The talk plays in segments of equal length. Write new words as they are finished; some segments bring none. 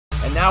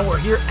And now we're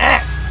here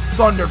at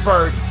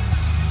Thunderbird.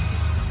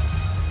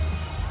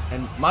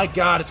 And my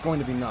God, it's going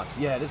to be nuts.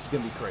 Yeah, this is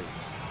going to be crazy.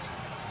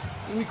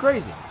 It's going to be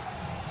crazy.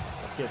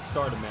 Let's get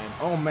started, man.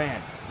 Oh,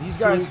 man. These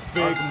guys...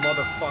 big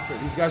motherfuckers.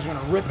 These guys are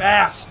going to rip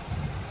ass.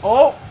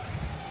 Oh!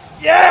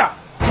 Yeah!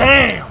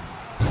 Damn!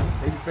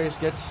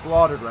 Babyface gets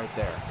slaughtered right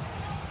there.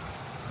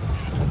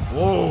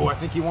 Whoa, I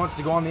think he wants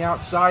to go on the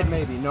outside,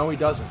 maybe. No, he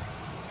doesn't.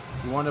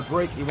 He wanted to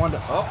break. He wanted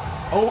to...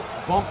 Oh,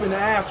 bumping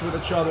ass with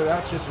each other.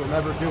 That's just will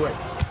never do it.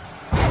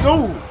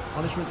 Go!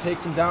 Punishment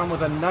takes him down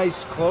with a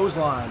nice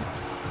clothesline.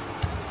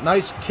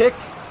 Nice kick.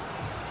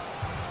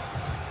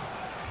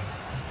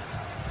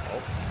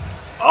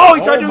 Oh,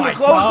 he tried to do the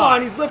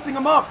clothesline. He's lifting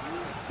him up.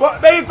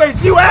 But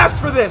Babyface, you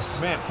asked for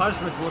this. Man,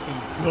 Punishment's looking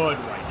good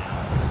right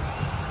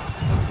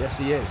now. Yes,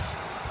 he is.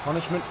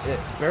 Punishment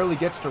barely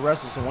gets to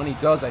wrestle, so when he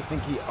does, I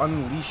think he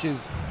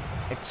unleashes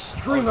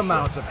extreme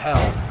amounts of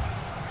hell.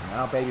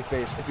 Now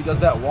Babyface, if he does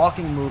that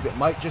walking move, it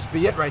might just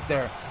be it right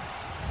there.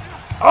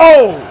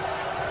 Oh!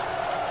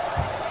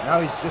 Now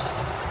he's just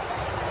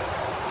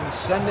going to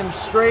send him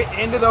straight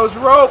into those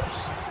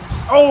ropes.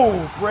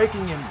 Oh,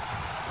 breaking him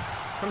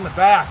from the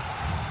back.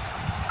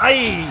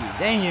 Aye,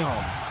 damn.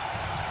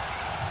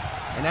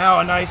 And now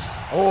a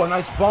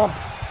nice bump.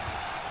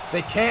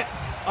 They can't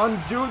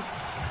undo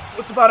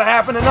what's about to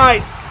happen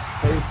tonight.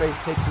 Babyface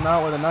takes him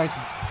out with a nice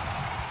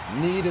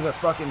knee to the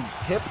fucking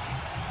hip.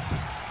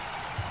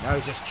 Now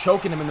he's just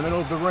choking him in the middle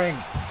of the ring.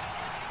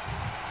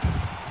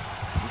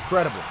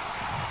 Incredible.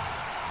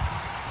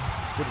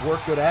 Good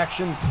work, good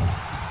action.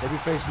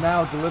 Babyface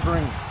now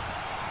delivering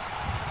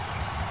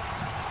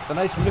the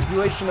nice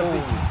manipulation of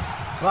the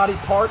body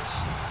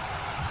parts.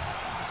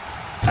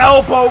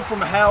 Elbow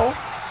from hell,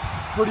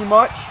 pretty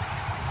much.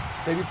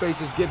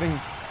 Babyface is giving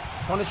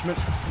Punishment.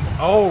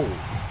 Oh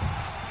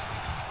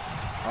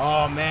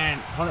man,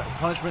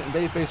 Punishment and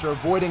Babyface are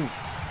avoiding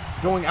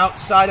going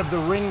outside of the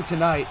ring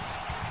tonight.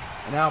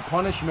 And now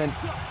Punishment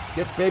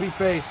gets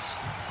Babyface,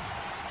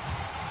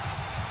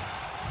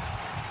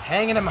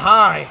 hanging him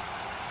high,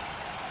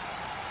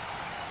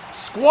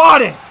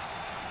 squatting.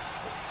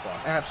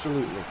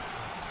 Absolutely.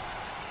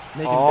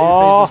 Making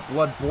Babyface's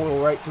blood boil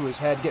right to his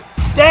head.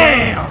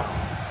 Damn!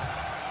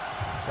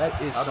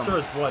 That is I'm sure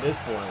his blood is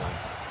boiling.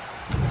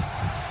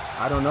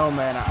 I don't know,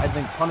 man. I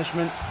think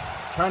Punishment,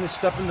 trying to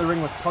step in the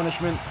ring with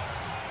Punishment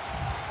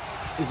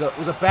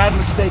was a bad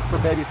mistake for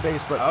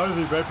Babyface, but I don't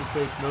think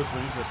Babyface knows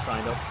what he just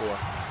signed up for.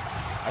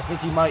 I think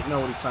he might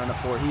know what he signed up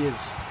for. He is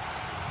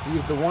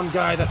the one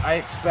guy that I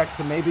expect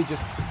to maybe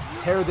just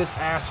tear this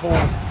asshole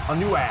a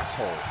new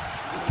asshole.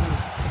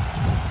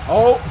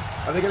 Oh,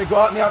 are they going to go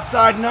out on the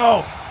outside?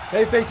 No.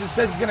 Babyface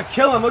says he's going to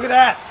kill him. Look at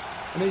that.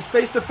 And he's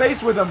face to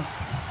face with him.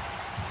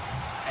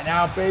 And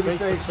now Babyface.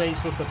 Face to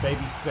face with the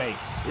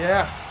Babyface.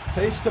 Yeah,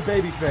 face to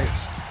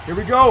Babyface. Here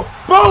we go.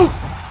 Boom!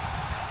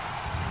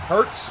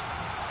 Hurts.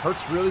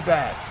 Hurts really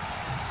bad.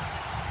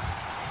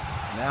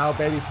 Now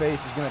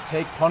Babyface is going to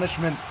take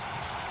Punishment.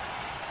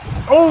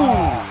 Oh!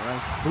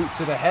 Nice boot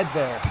to the head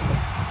there.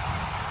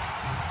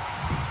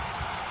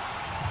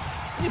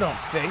 You don't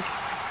think.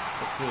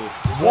 Let's see.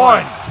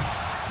 One.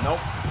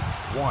 Nope.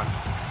 One.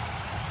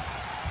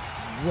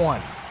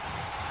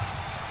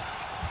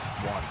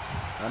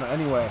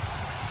 Anyway,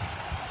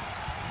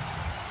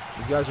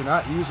 these guys are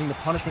not using the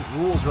Punishment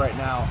rules right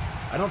now.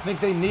 I don't think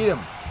they need them.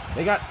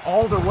 They got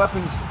all their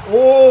weapons.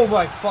 Oh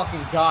my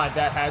fucking God,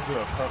 that had to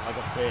have hurt like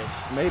a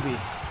bitch. Maybe.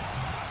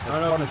 I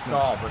don't know if you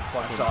saw, but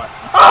fucking. I saw it.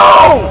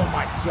 Oh! Oh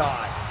my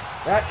God.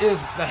 That is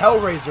the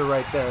Hellraiser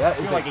right there. That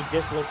is like he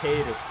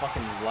dislocated his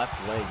fucking left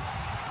leg.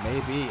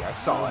 Maybe. I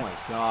saw it. Oh my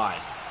God.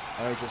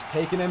 And they're just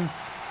taking him.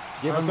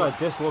 I was gonna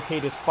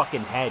dislocate his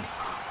fucking head.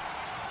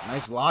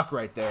 Nice lock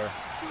right there.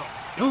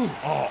 Ooh,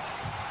 oh.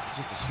 It's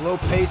just a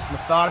slow-paced,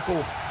 methodical.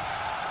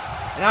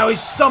 And now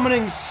he's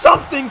summoning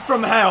something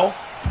from hell.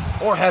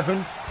 Or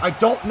heaven. I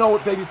don't know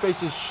what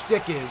Babyface's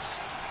shtick is.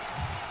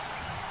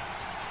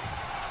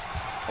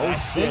 Oh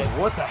shit.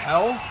 What the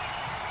hell?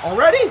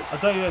 Already? I'll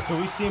tell you this, so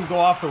we see him go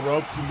off the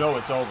ropes, you know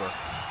it's over.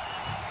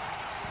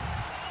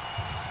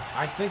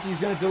 I think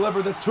he's gonna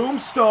deliver the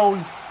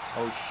tombstone.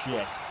 Oh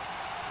shit.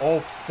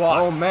 Oh fuck.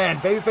 Oh man,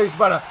 Babyface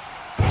about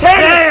to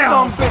tear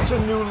some bitch a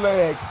new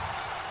leg.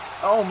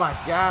 Oh my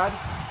God.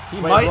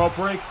 He might rope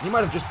break. He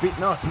might have just beat.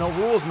 No, it's no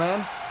rules,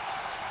 man.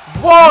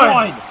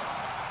 One.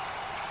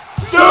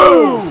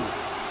 Two.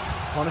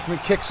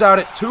 Punishment kicks out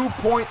at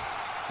 2.15.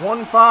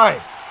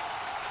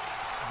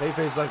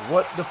 Babyface like,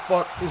 what the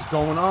fuck is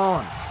going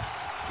on?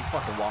 He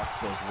fucking walks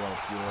those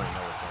ropes. You already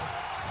know it's over.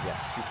 Yes,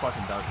 he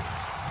fucking does it.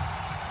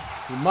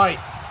 He might.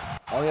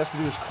 All he has to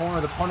do is corner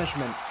the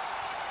Punishment.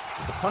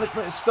 But the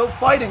Punishment is still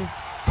fighting.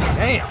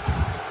 Damn.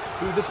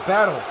 Through this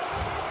battle.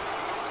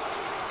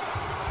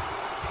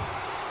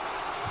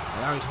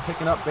 And now he's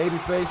picking up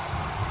Babyface.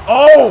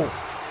 Oh!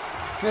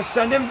 He's going to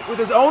send him with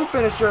his own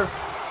finisher.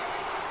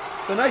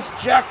 The nice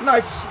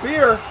jackknife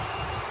spear.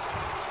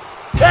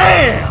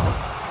 Damn!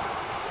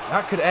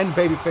 That could end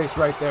Babyface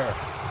right there.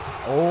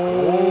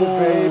 Oh,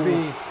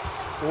 baby.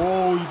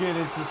 Oh, you get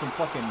into some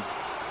fucking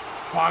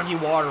foggy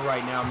water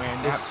right now, man.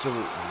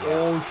 Absolutely. Yeah.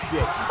 Oh,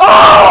 shit.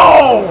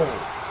 Oh!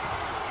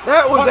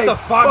 That was Fuck a the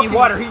foggy fucking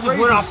water. He just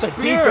crazy went off the deep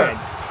spear. end.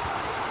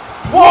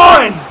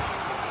 1,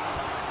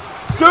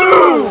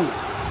 2.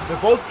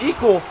 They're both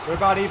equal. They're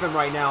about even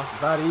right now.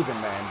 About even,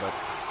 man, but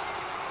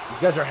these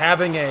guys are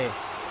having a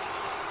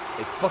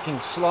fucking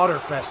slaughter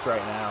fest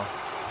right now.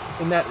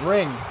 In that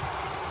ring.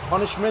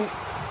 Punishment.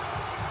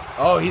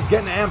 Oh, he's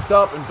getting amped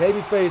up, and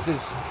Babyface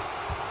is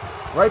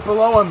right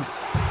below him.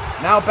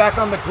 Now back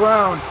on the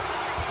ground.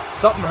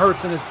 Something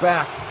hurts in his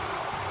back.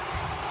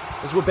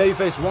 This is what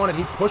Babyface wanted.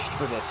 He pushed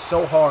for this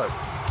so hard.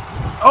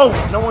 Oh,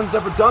 no one's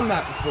ever done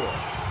that before.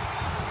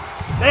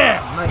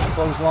 Damn, nice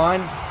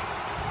clothesline.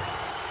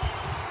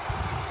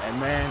 And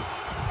man,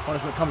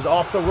 Punishment comes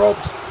off the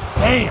ropes.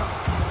 Damn.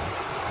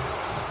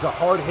 This is a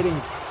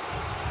hard-hitting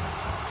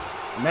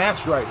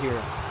match right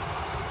here.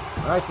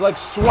 Nice leg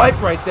swipe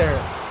right there.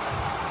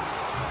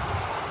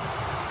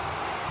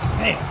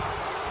 Damn.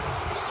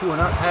 These two are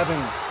not having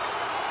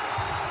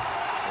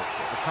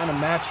the kind of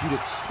match you'd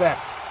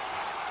expect.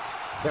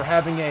 They're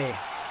having a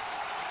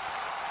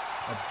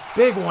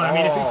big one. I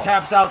mean, if he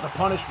taps out the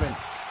Punishment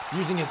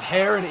using his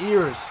hair and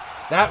ears,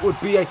 that would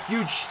be a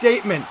huge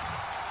statement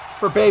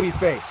for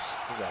Babyface.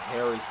 This is a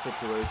hairy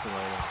situation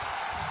right now.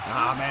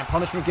 Ah, man,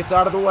 Punishment gets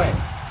out of the way.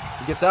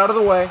 He gets out of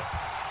the way.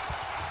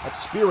 That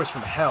spear was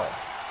from hell.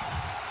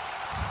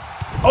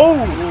 Oh!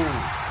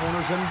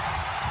 Corners him.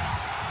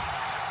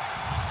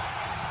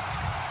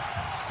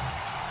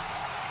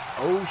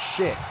 Oh,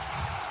 shit.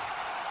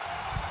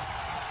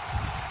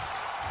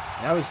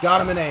 Now he's got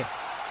him in a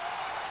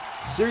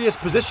serious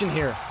position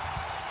here.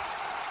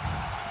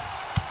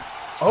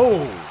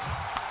 Oh!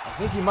 I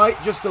think he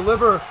might just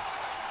deliver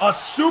a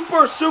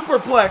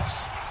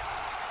superplex.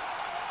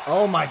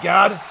 Oh, my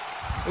God.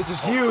 This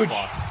is huge.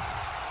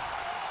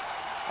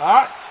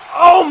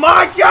 Oh,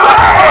 my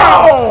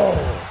God!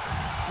 Oh!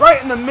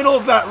 Right in the middle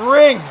of that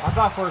ring. I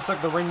thought for a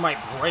second the ring might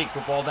break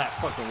with all that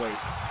fucking weight.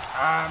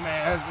 Ah,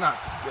 man,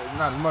 there's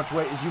not as much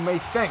weight as you may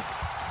think.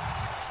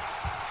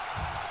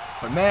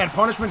 But man,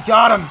 Punishment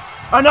got him.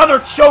 Another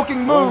choking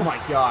move. Oh my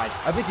God.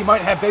 I think he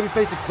might have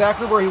Babyface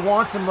exactly where he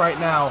wants him right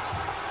now.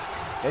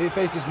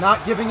 Babyface is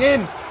not giving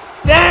in.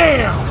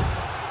 Damn!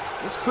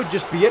 This could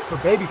just be it for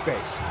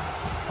Babyface.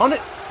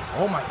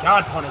 Oh my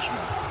God,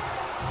 Punishment.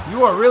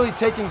 You are really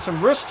taking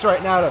some risks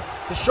right now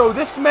to show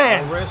this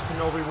man. No risk and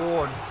no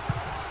reward.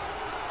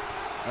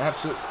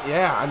 Absolutely.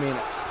 Yeah, I mean,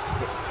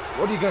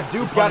 what are you going to do,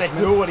 He's got to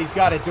Punishment? do what he's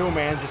got to do,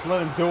 man. Just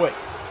let him do it.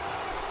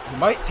 He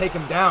might take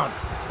him down.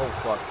 Oh,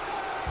 fuck.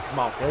 Come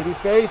on,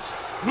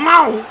 Babyface. Come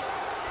on!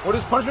 What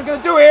is Punishment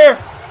gonna do here?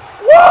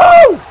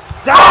 Woo!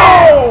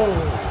 Down!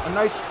 A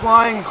nice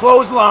flying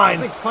clothesline.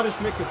 I think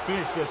Punishment could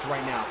finish this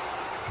right now.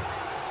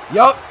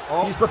 Yup.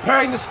 Oh. He's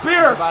preparing the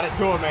spear. About it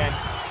to him, man.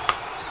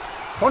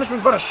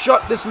 Punishment's gonna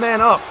shut this man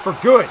up for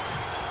good.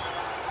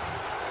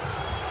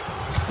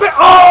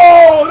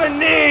 Oh, the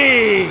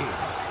knee!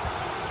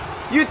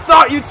 You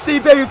thought you'd see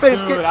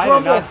Babyface get crumbled. I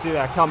did not see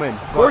that coming.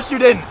 Of course you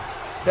didn't.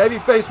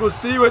 Babyface will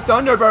see you at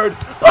Thunderbird.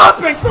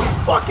 Popping from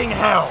fucking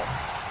hell.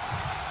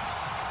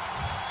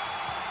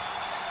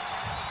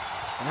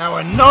 Now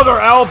another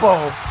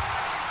elbow.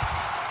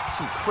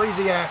 Some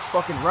crazy ass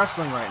fucking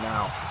wrestling right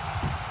now.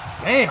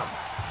 Damn.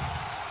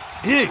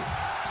 Ew.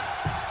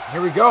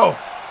 Here we go.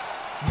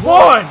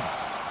 1,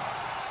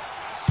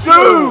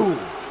 2,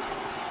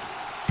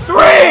 3.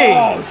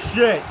 Oh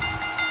shit.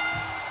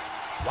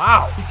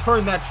 Wow. He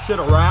turned that shit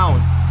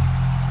around.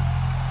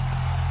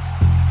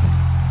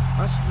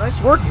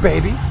 Nice work,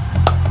 baby.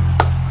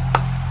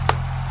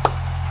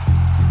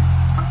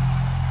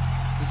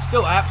 He's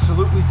still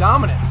absolutely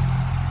dominant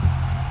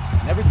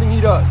in everything he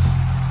does.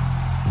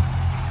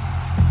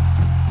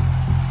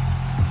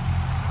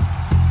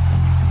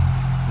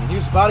 And he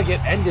was about to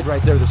get ended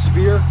right there. The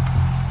spear.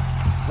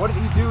 What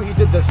did he do? He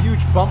did the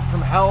huge bump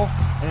from hell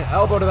and an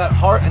elbow to that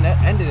heart, and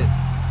that ended it.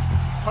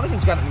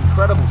 Punishment's got an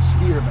incredible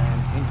spear,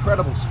 man.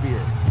 Incredible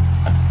spear.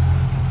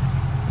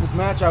 This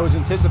match I was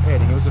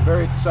anticipating. It was a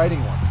very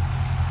exciting one.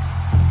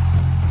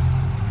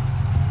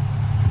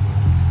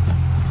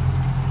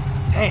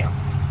 Damn.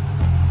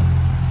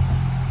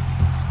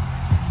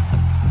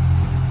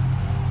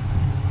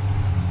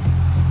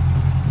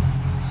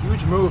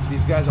 Huge moves.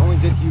 These guys only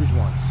did huge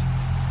ones.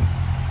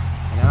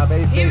 And now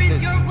Babyface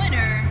is your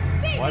winner,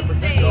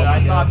 Babyface.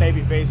 I thought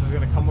Babyface was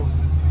gonna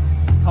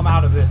come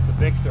out of this the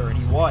victor, and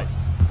he was.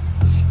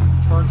 He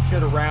turned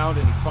shit around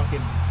and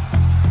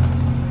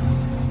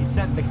he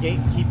sent the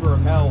gatekeeper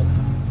of hell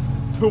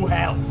to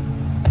hell.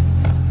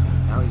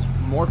 Now he's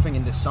morphing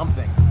into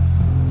something.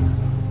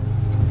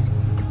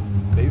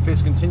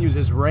 Babyface continues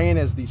his reign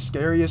as the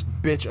scariest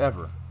bitch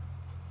ever.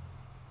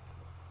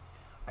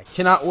 I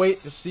cannot wait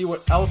to see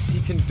what else he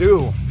can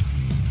do.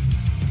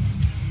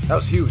 That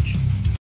was huge.